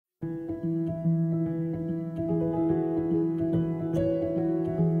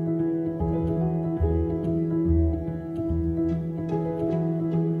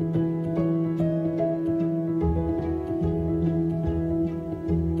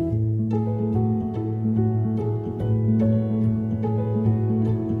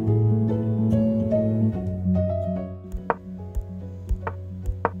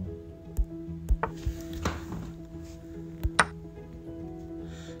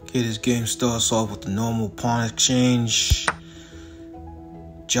Okay, this game starts off with the normal pawn exchange.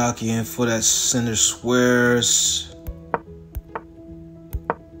 Jockeying for that center squares.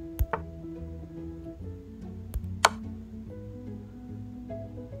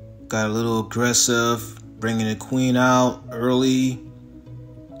 Got a little aggressive, bringing the queen out early.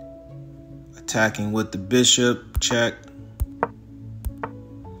 Attacking with the bishop, check.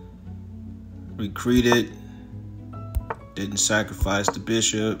 Retreated. Didn't sacrifice the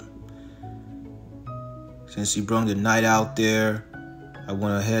bishop. Since he brought the knight out there, I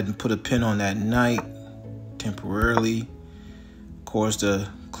went ahead and put a pin on that knight temporarily. Of course, the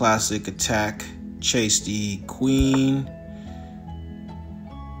classic attack, chase the queen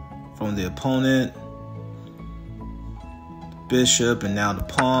from the opponent, bishop, and now the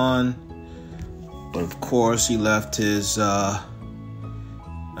pawn. But of course, he left his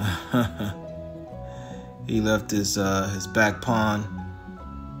his back pawn.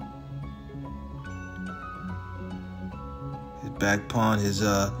 His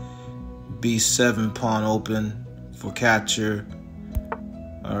b7 pawn open for capture.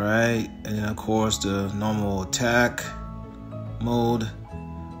 All right, and then of course the normal attack mode.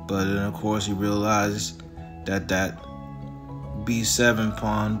 But then of course he realized that b7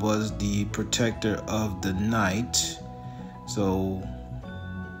 pawn was the protector of the knight. So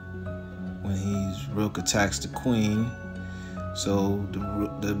when his rook attacks the queen, so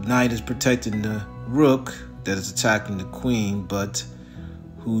the knight is protecting the rook that is attacking the queen, but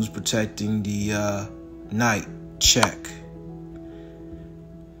who's protecting the knight? Check.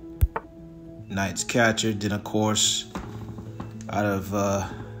 Knight's captured. Then of course, out of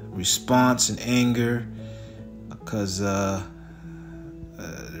response and anger, because they're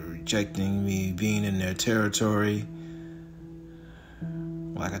rejecting me being in their territory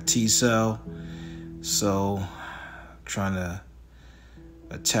like a T-cell, so trying to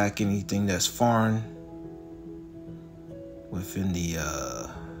attack anything that's foreign within the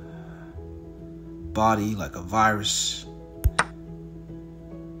body, like a virus.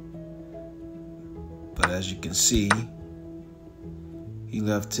 But as you can see, he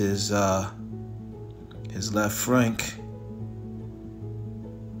left his left flank,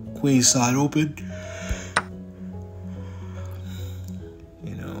 queen side open.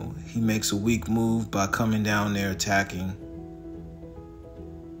 You know, he makes a weak move by coming down there attacking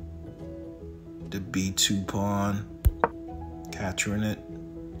the b2 pawn, capturing it.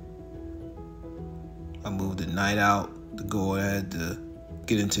 I moved the knight out to go ahead to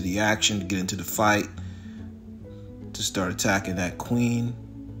get into the action, to get into the fight, to start attacking that queen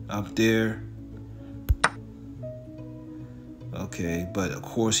up there. Okay, but of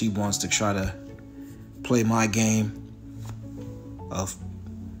course he wants to try to play my game of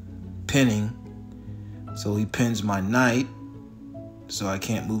pinning. So he pins my knight, so I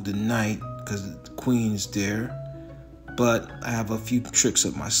can't move the knight because the queen is there. But I have a few tricks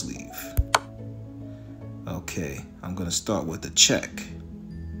up my sleeve. Okay, I'm gonna start with a check.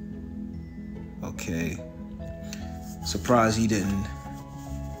 Okay, surprised he didn't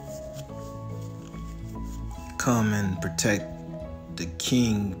come and protect the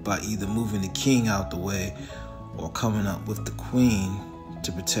king by either moving the king out the way or coming up with the queen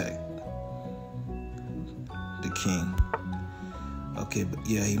to protect the king. Okay, but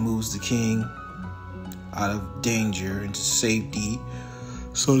yeah, he moves the king out of danger into safety,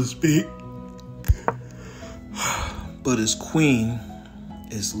 so to speak. But his queen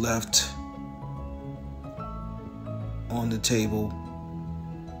is left on the table.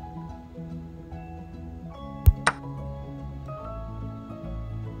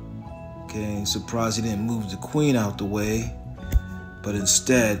 Okay, surprised he didn't move the queen out the way, but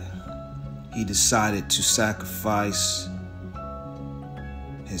instead he decided to sacrifice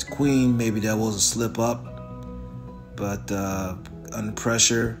his queen. Maybe that was a slip up, but under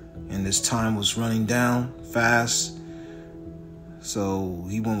pressure, and his time was running down fast. So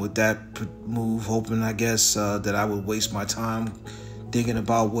he went with that move, hoping, I guess, that I would waste my time thinking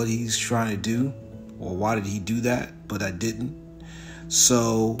about what he's trying to do, or why did he do that, but I didn't.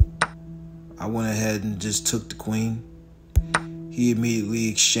 So I went ahead and just took the queen. He immediately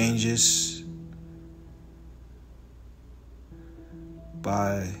exchanges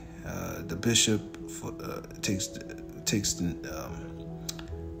by the bishop takes the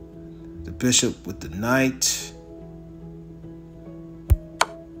bishop with the knight.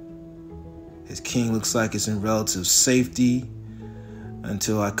 His king looks like it's in relative safety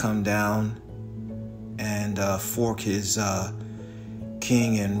until I come down and fork his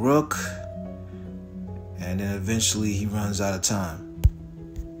king and rook, and then eventually he runs out of time.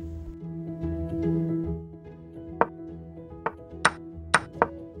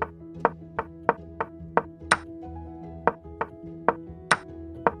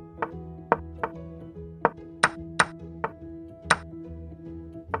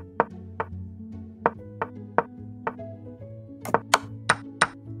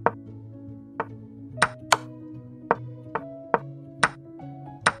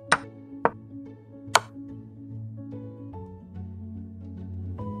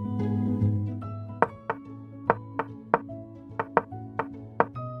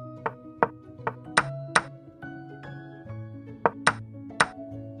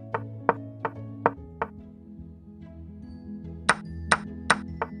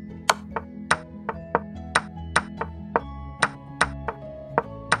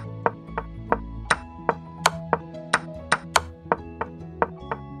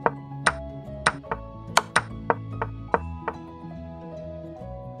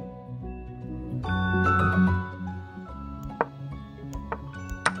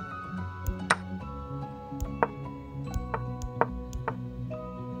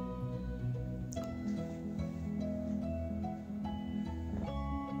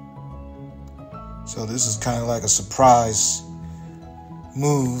 So this is kind of like a surprise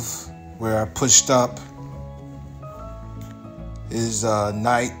move where I pushed up. His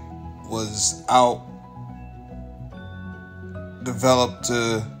knight was out, developed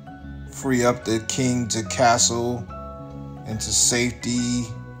to free up the king to castle into safety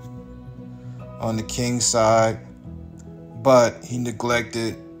on the king's side, but he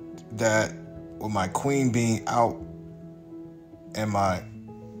neglected that with my queen being out and my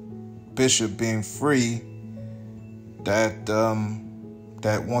bishop being free, that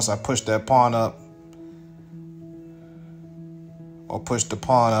that once I pushed that pawn up, or pushed the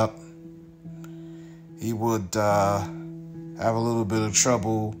pawn up, he would have a little bit of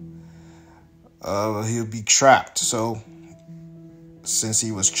trouble. He'll be trapped. So since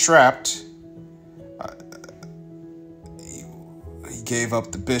he was trapped, he gave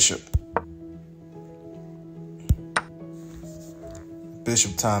up the bishop.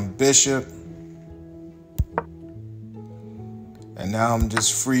 Bishop time bishop. And now I'm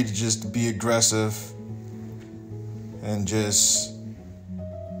just free to just be aggressive and just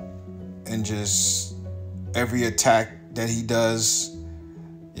every attack that he does,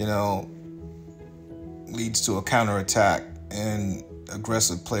 leads to a counterattack and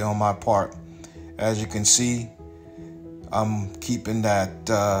aggressive play on my part. As you can see, I'm keeping that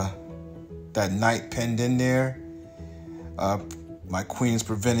knight pinned in there. My queen is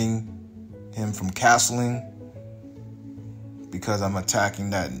preventing him from castling because I'm attacking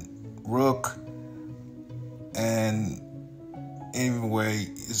that rook, and anyway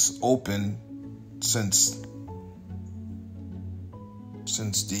is open since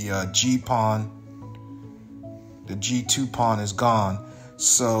the G pawn, the G2 pawn is gone.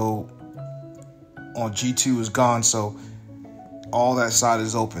 So on G2 is gone, so all that side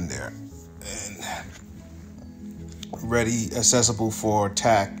is open there and ready, accessible for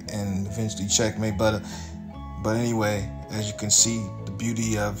attack and eventually checkmate. But anyway, as you can see, the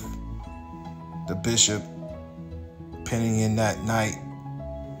beauty of the bishop pinning in that knight,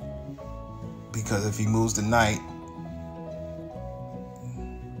 because if he moves the knight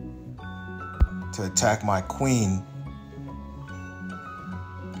to attack my queen,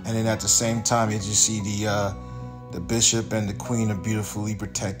 and then at the same time, as you see, the bishop and the queen are beautifully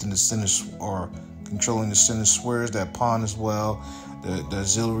protecting the center, or controlling the center squares, that pawn as well, the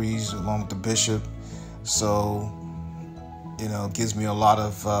auxiliaries along with the bishop. So it gives me a lot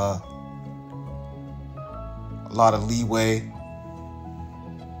of leeway.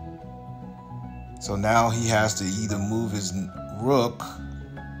 So now he has to either move his rook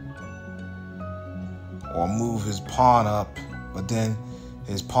or move his pawn up, but then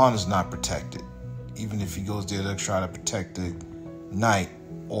his pawn is not protected, even if he goes there to try to protect the knight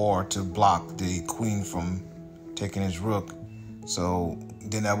or to block the queen from taking his rook. So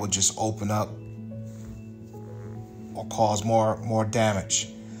then that would just open up or cause more damage.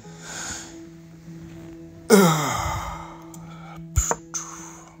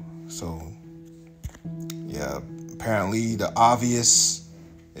 So yeah, apparently the obvious,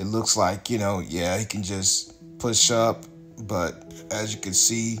 it looks like, he can just push up, but as you can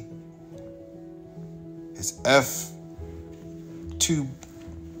see, his F2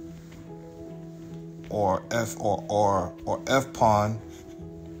 or F pawn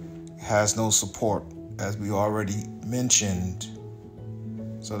has no support, as we already mentioned.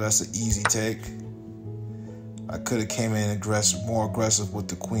 So that's an easy take. I could have came in more aggressive with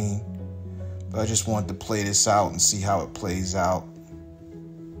the queen, but I just wanted to play this out and see how it plays out.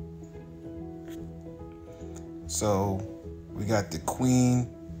 So we got the queen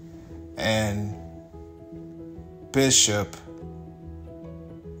and bishop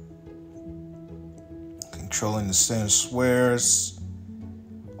controlling the center squares.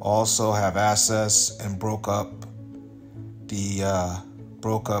 Also have access and broke up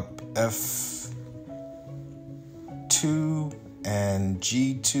F2 and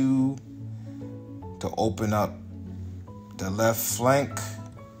G2 to open up the left flank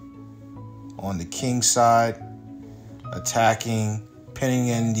on the king side, attacking, pinning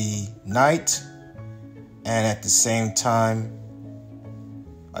in the knight, and at the same time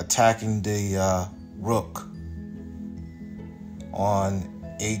attacking the rook on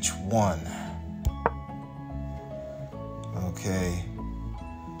H1. Okay,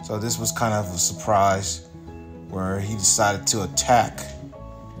 so this was kind of a surprise where he decided to attack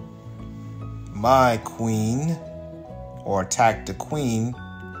my queen, or attack the queen,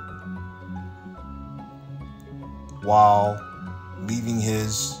 while leaving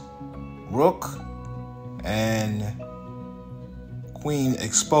his rook and queen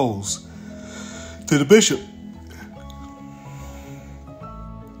exposed to the bishop.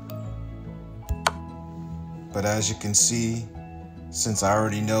 But as you can see, since I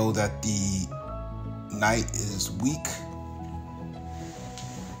already know that the knight is weak,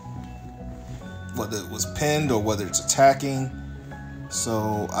 whether it was pinned or whether it's attacking,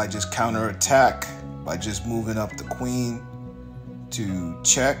 so I just counterattack by just moving up the queen to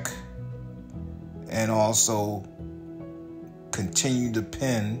check, and also continue to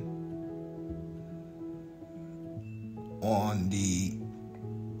pin on the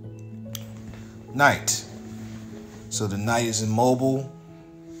knight. So the knight is immobile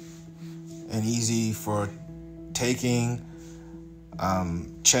and easy for taking.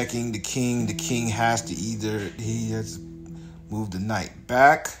 Checking the king. The king has to he has to move the knight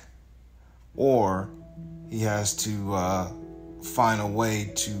back, or he has to find a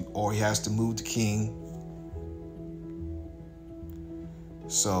way to, or he has to move the king.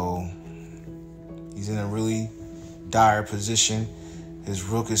 So he's in a really dire position. His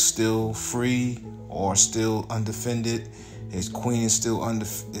rook is still free or still undefended. His queen is still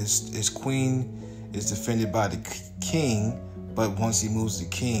his queen is defended by the king, but once he moves the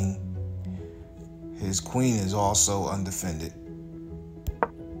king, his queen is also undefended.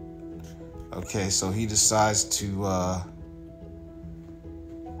 Okay, so he decides to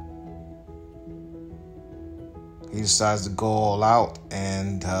go all out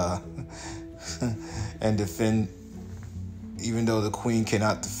and and defend. Even though the queen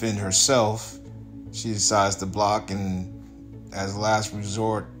cannot defend herself, she decides to block, and as last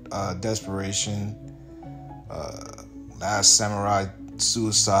resort, desperation, last samurai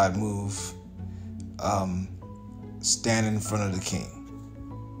suicide move, stand in front of the king,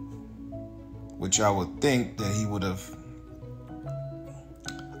 which I would think that he would have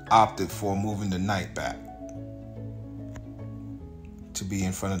opted for moving the knight back to be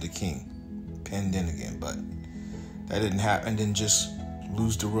in front of the king, pinned in again, but that didn't happen, and then just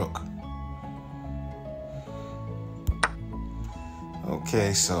lose the rook.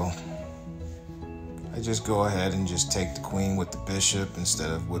 Okay, so I just go ahead and just take the queen with the bishop instead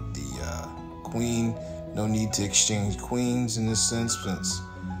of with the queen. No need to exchange queens in this sense, since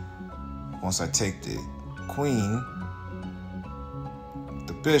once I take the queen,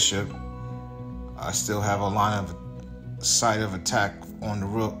 the bishop, I still have a line of sight of attack on the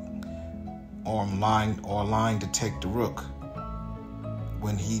rook, or line to take the rook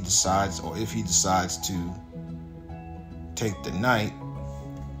when he decides, or if he decides to take the knight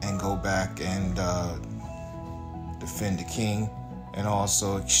and go back and defend the king, and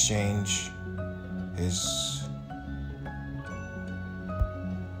also exchange his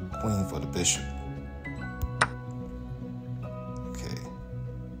queen for the bishop. Okay.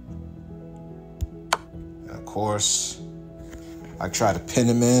 And of course, I try to pin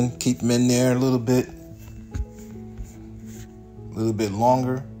him in, keep him in there a little bit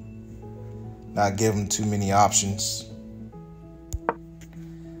longer, not give him too many options.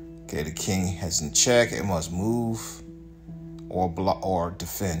 Okay, the king has in check. It must move or block or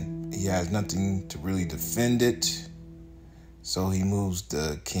defend. He has nothing to really defend it, so he moves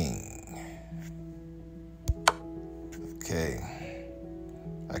the king. Okay,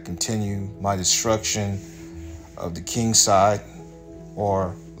 I continue my destruction of the king side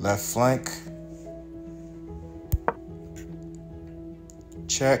or left flank.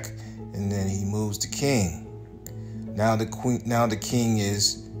 Check, and then he moves the king. Now the king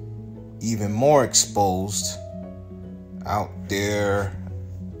is even more exposed out there,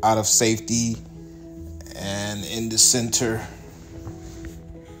 out of safety and in the center.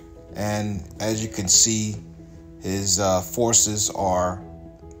 And as you can see, his forces are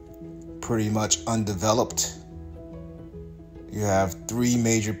pretty much undeveloped. You have 3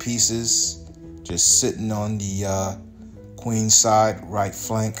 major pieces just sitting on the queen side, right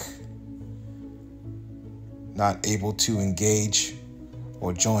flank, not able to engage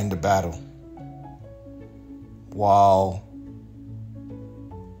or join the battle, while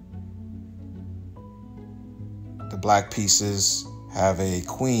the black pieces have a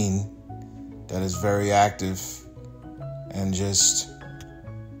queen that is very active and just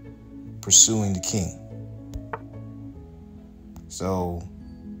pursuing the king. So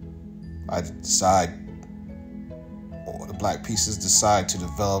I decide, or the black pieces decide to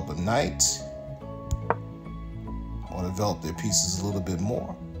develop a knight, or develop their pieces a little bit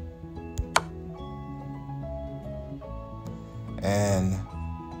more, and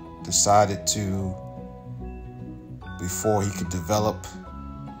decided to, before he could develop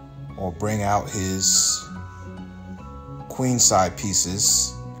or bring out his queen side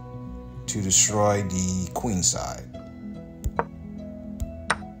pieces, to destroy the queen side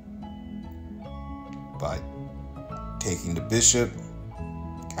by taking the bishop,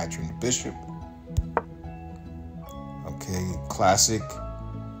 capturing the bishop, Okay, classic.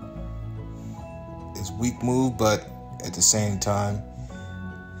 It's weak move, but at the same time,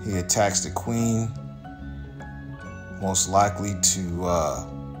 he attacks the queen, most likely to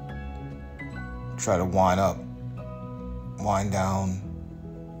try to wind down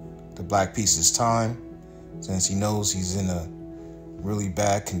the black piece's time, since he knows he's in a really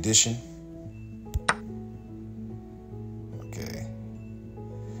bad condition. Okay,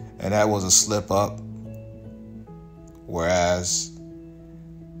 and that was a slip up.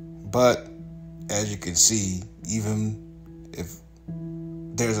 But as you can see, even if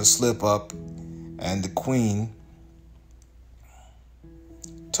there's a slip up and the queen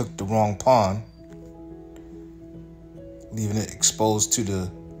took the wrong pawn, leaving it exposed to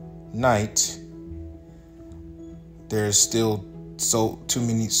the knight, there's still so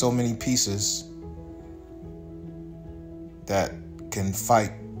many pieces that can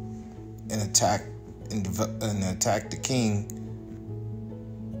fight and attack the king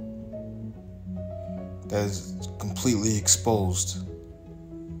that is completely exposed.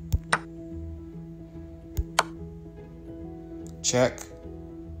 Check.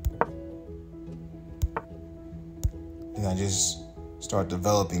 And I just start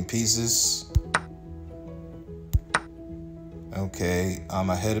developing pieces. Okay, I'm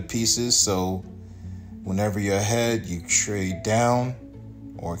ahead of pieces, so whenever you're ahead, you trade down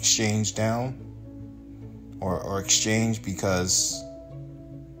or exchange down, or exchange because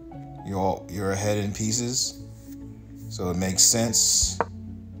you're ahead in pieces. So it makes sense,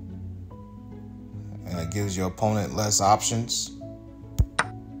 and it gives your opponent less options.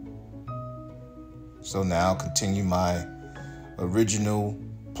 So now continue my original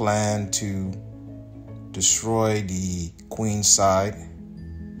plan to destroy the queen side,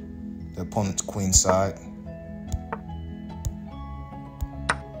 the opponent's queen side.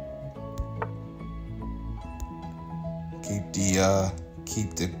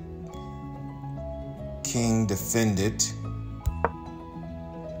 Keep the king defended.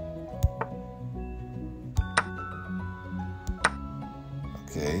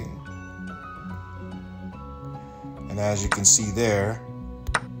 Okay. And as you can see there,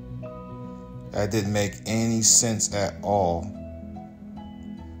 that didn't make any sense at all.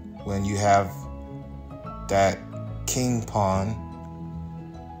 When you have that king pawn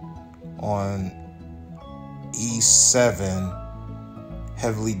on e7,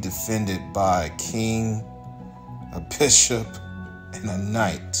 heavily defended by a king, a bishop, and a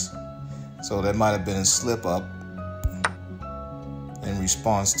knight. So that might have been a slip up in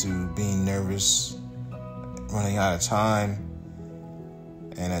response to being nervous, running out of time,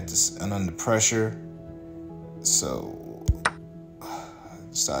 and under pressure. So I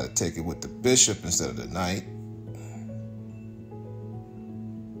decided to take it with the bishop instead of the knight.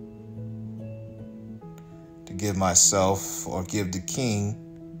 To give myself, or give the king,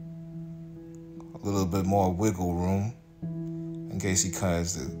 a little bit more wiggle room in case he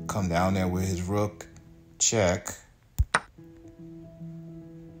tries to come down there with his rook. Check.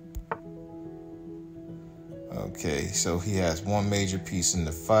 Okay, so he has one major piece in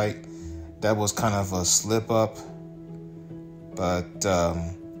the fight. That was kind of a slip up, but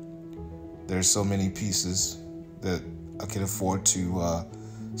there's so many pieces that I can afford to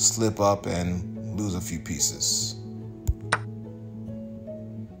slip up and lose a few pieces.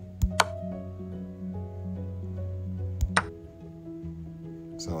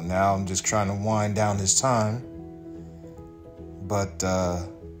 So now I'm just trying to wind down his time, but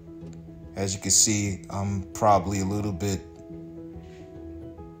as you can see, I'm probably a little bit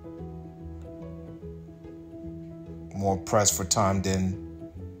more pressed for time than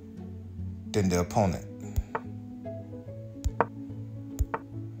the opponent.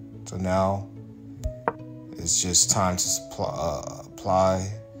 So now it's just time to apply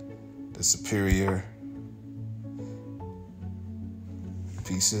the superior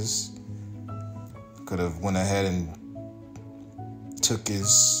pieces. Could have went ahead and took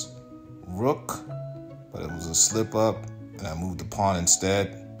his rook, but it was a slip up, and I moved the pawn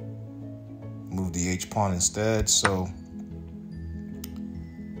instead. Moved the h pawn instead. So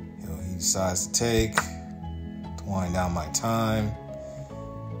he decides to take, to wind down my time,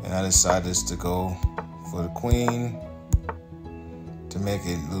 and I decided to go for the queen to make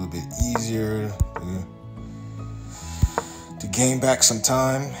it a little bit easier to gain back some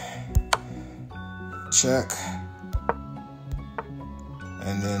time. Check.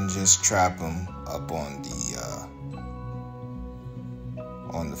 And then just trap him up on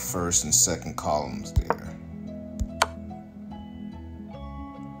the first and second columns there.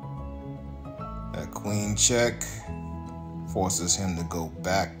 That queen check forces him to go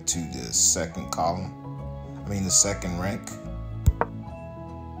back to the second column. the second rank.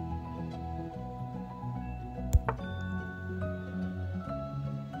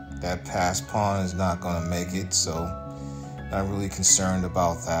 That passed pawn is not going to make it, so not really concerned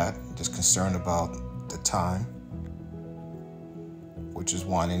about that. Just concerned about the time, which is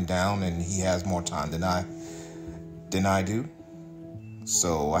winding down, and he has more time than I do.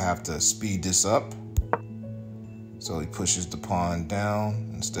 So I have to speed this up. So he pushes the pawn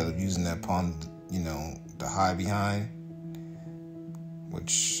down instead of using that pawn, to hide behind,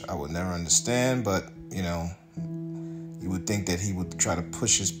 which I would never understand, but, you would think that he would try to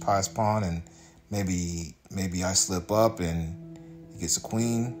push his passed pawn, and maybe I slip up and he gets a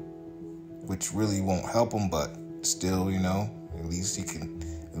queen, which really won't help him, but still, at least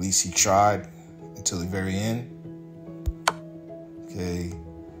he tried until the very end. Okay,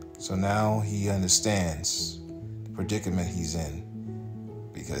 so now he understands the predicament he's in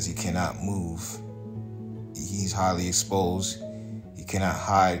because he cannot move. He's highly exposed. He cannot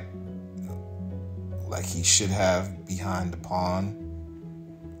hide like he should have behind the pawn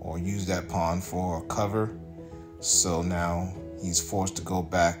or use that pawn for cover. So now he's forced to go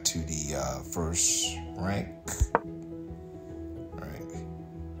back to the first rank. Right.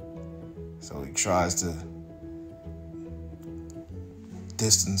 So he tries to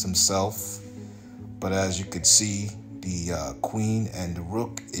distance himself, but as you could see, the queen and the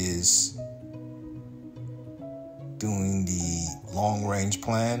rook is doing the long-range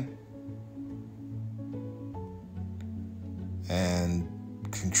plan and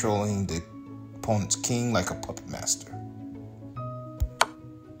controlling the opponent's king like a puppet master.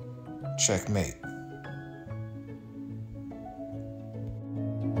 Checkmate.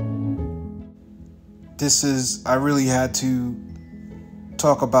 I really had to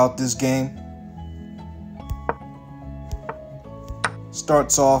talk about this game.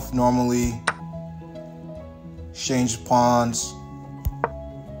 Starts off normally, exchange pawns,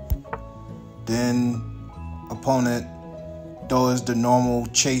 then opponent does the normal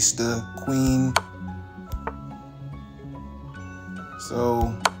chase the queen.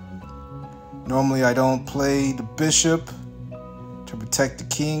 So normally I don't play the bishop to protect the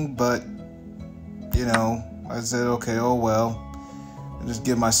king, but I said, okay, oh well, I'll just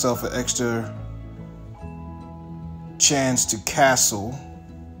give myself an extra chance to castle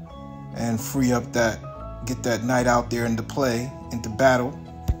and free up get that knight out there into play, into battle.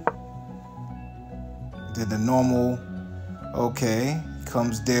 Did the normal, okay,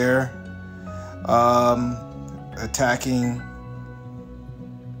 comes there, attacking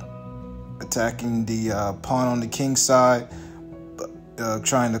the pawn on the king side,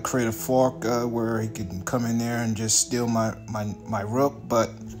 trying to create a fork where he could come in there and just steal my rook, but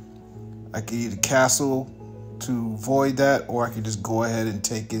I could either castle to void that, or I could just go ahead and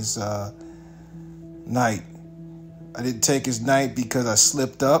take his knight. I didn't take his knight because I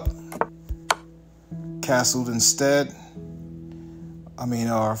slipped up, castled instead.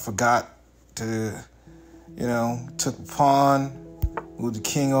 Or forgot to, took a pawn, moved the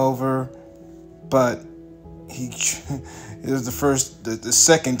king over, but it was the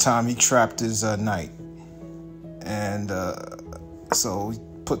second time he trapped his knight. And so he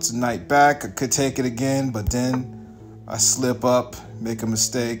puts the knight back. I could take it again, but then I slip up, make a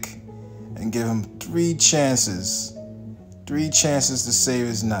mistake, and give him three chances to save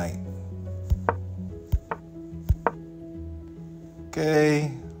his knight.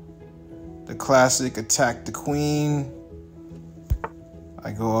 Okay, the classic attack the queen.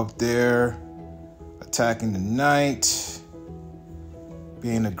 I go up there, attacking the knight,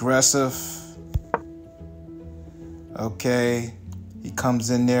 being aggressive. Okay, he comes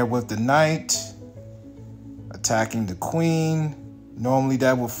in there with the knight, attacking the queen. Normally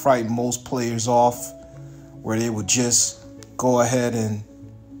that would frighten most players off, where they would just go ahead and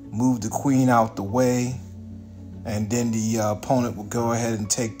move the queen out the way, and then the opponent will go ahead and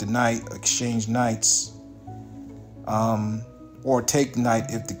take the knight, exchange knights, or take the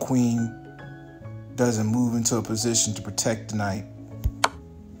knight if the queen doesn't move into a position to protect the knight.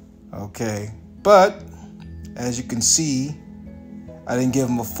 Okay, but as you can see, I didn't give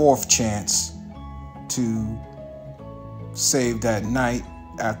him a fourth chance to save that knight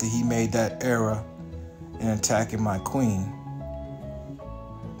after he made that error in attacking my queen.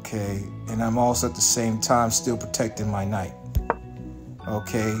 Okay, and I'm also at the same time still protecting my knight.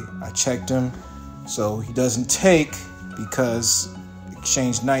 Okay, I checked him, so he doesn't take because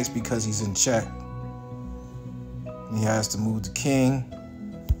exchange knights because he's in check. He has to move the king.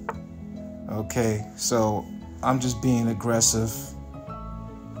 Okay, so I'm just being aggressive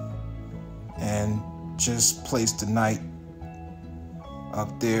and just place the knight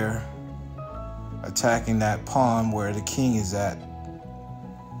up there attacking that pawn where the king is at,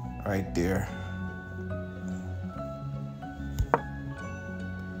 right there.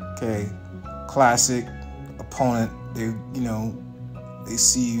 Okay, classic opponent. They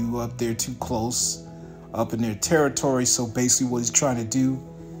see you up there too close, up in their territory. So basically what he's trying to do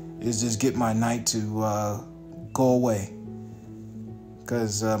is just get my knight to go away,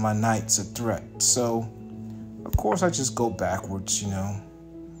 because my knight's a threat. So of course I just go backwards,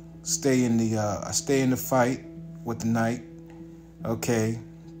 stay in the fight with the knight. Okay,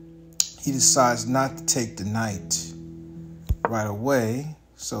 he decides not to take the knight right away,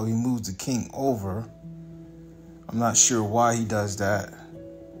 so he moves the king over. I'm not sure why he does that,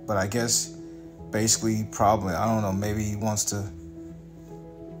 but I guess basically probably, I don't know, maybe he wants to,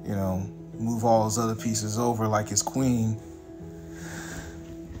 move all his other pieces over like his queen.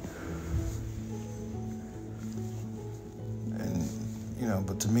 And,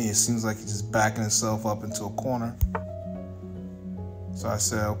 but to me, it seems like he's just backing himself up into a corner. So I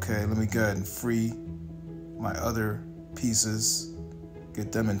said, okay, let me go ahead and free my other pieces,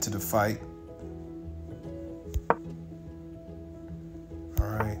 get them into the fight. All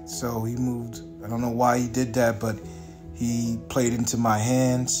right, so he moved. I don't know why he did that, but he played into my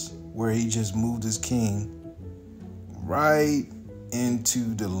hands where he just moved his king right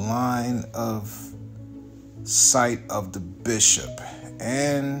into the line of sight of the bishop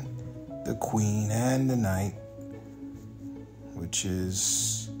and the queen and the knight, which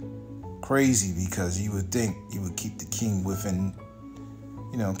is crazy because you would think you would keep the king within,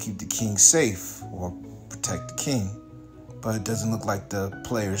 keep the king safe or protect the king. But it doesn't look like the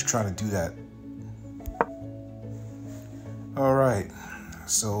player is trying to do that. All right,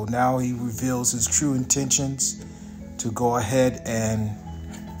 so now he reveals his true intentions to go ahead and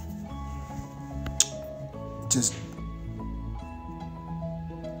just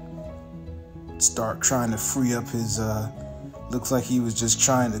start trying to free up his, looks like he was just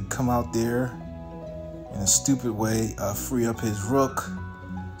trying to come out there in a stupid way, free up his rook.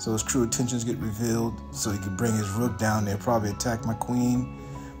 So his true intentions get revealed so he could bring his rook down there, probably attack my queen.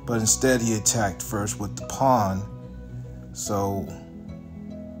 But instead he attacked first with the pawn. So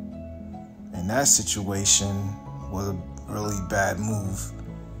in that situation was a really bad move.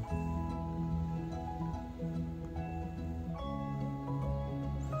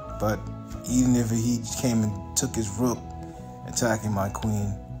 But even if he came and took his rook, attacking my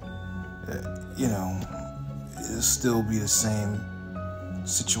queen, it'll still be the same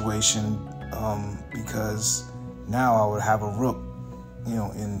situation, because now I would have a rook,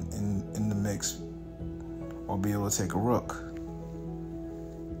 in the mix, or be able to take a rook.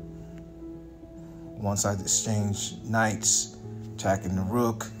 Once I exchange knights, attacking the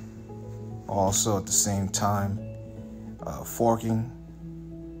rook, also at the same time forking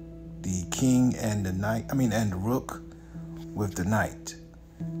the king and the knight, and the rook with the knight.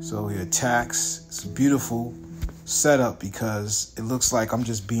 So he attacks. It's a beautiful setup because it looks like I'm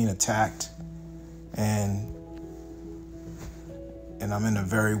just being attacked and I'm in a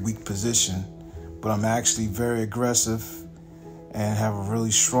very weak position, but I'm actually very aggressive and have a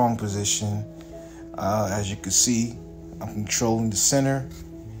really strong position. As you can see, I'm controlling the center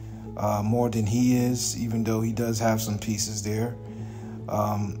more than he is, even though he does have some pieces there.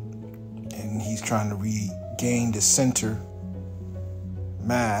 And he's trying to regain the center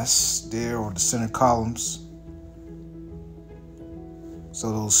mass there, or the center columns.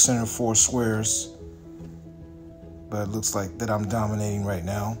 So those center four squares. But it looks like that I'm dominating right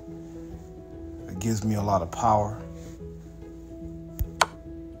now. It gives me a lot of power.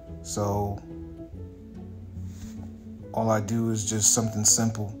 So all I do is just something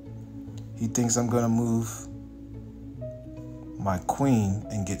simple. He thinks I'm gonna move my queen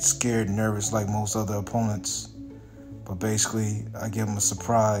and get scared and nervous like most other opponents. But basically, I give him a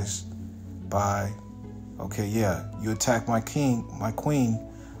surprise by, okay, yeah, you attack my queen,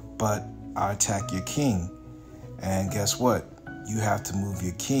 but I attack your king. And guess what? You have to move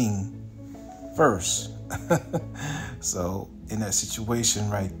your king first. So in that situation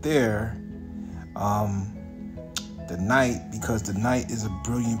right there, the knight, because the knight is a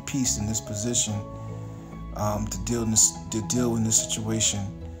brilliant piece in this position, to deal in this situation,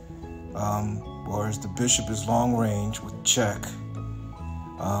 whereas the bishop is long range with check.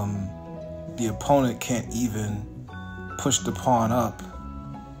 The opponent can't even push the pawn up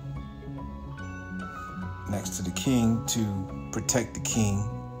next to the king to protect the king.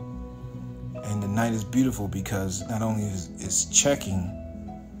 And the knight is beautiful because not only is checking,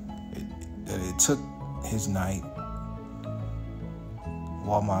 it took his knight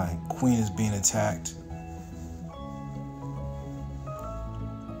while my queen is being attacked.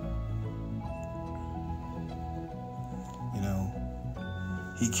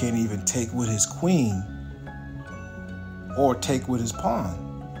 he can't even take with his queen or take with his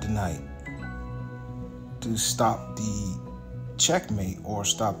pawn the knight to stop the checkmate or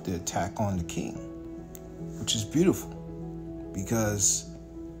stop the attack on the king, which is beautiful because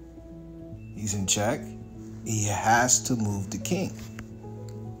he's in check. He has to move the king.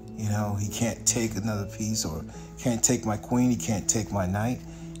 You know, he can't take another piece, or can't take my queen, he can't take my knight.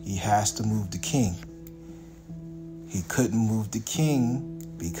 He has to move the king. He couldn't move the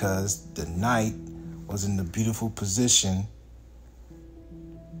king because the knight was in the beautiful position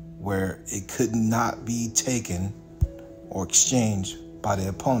where it could not be taken or exchanged by the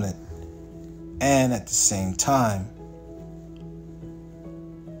opponent. And at the same time,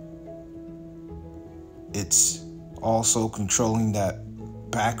 it's also controlling that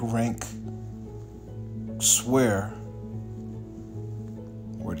back rank square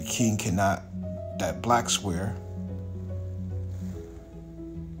where the king cannot, that black square.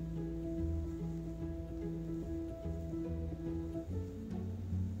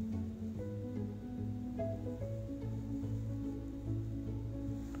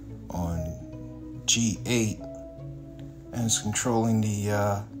 On G8, and it's controlling the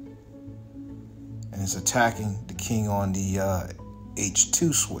and it's attacking the king on the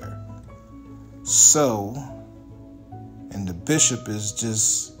H2 square. So, and the bishop is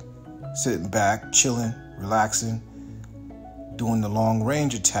just sitting back, chilling, relaxing, doing the long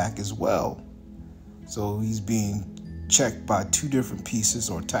range attack as well. So he's being checked by two different pieces,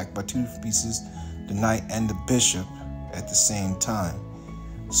 or attacked by two different pieces, the knight and the bishop at the same time.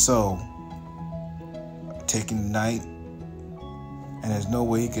 So, taking the knight, and there's no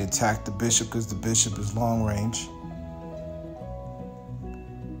way he can attack the bishop because the bishop is long range.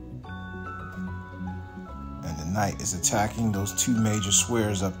 And the knight is attacking those two major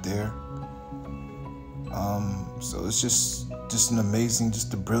squares up there. So it's just an amazing,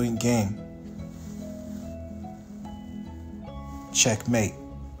 just a brilliant game. Checkmate.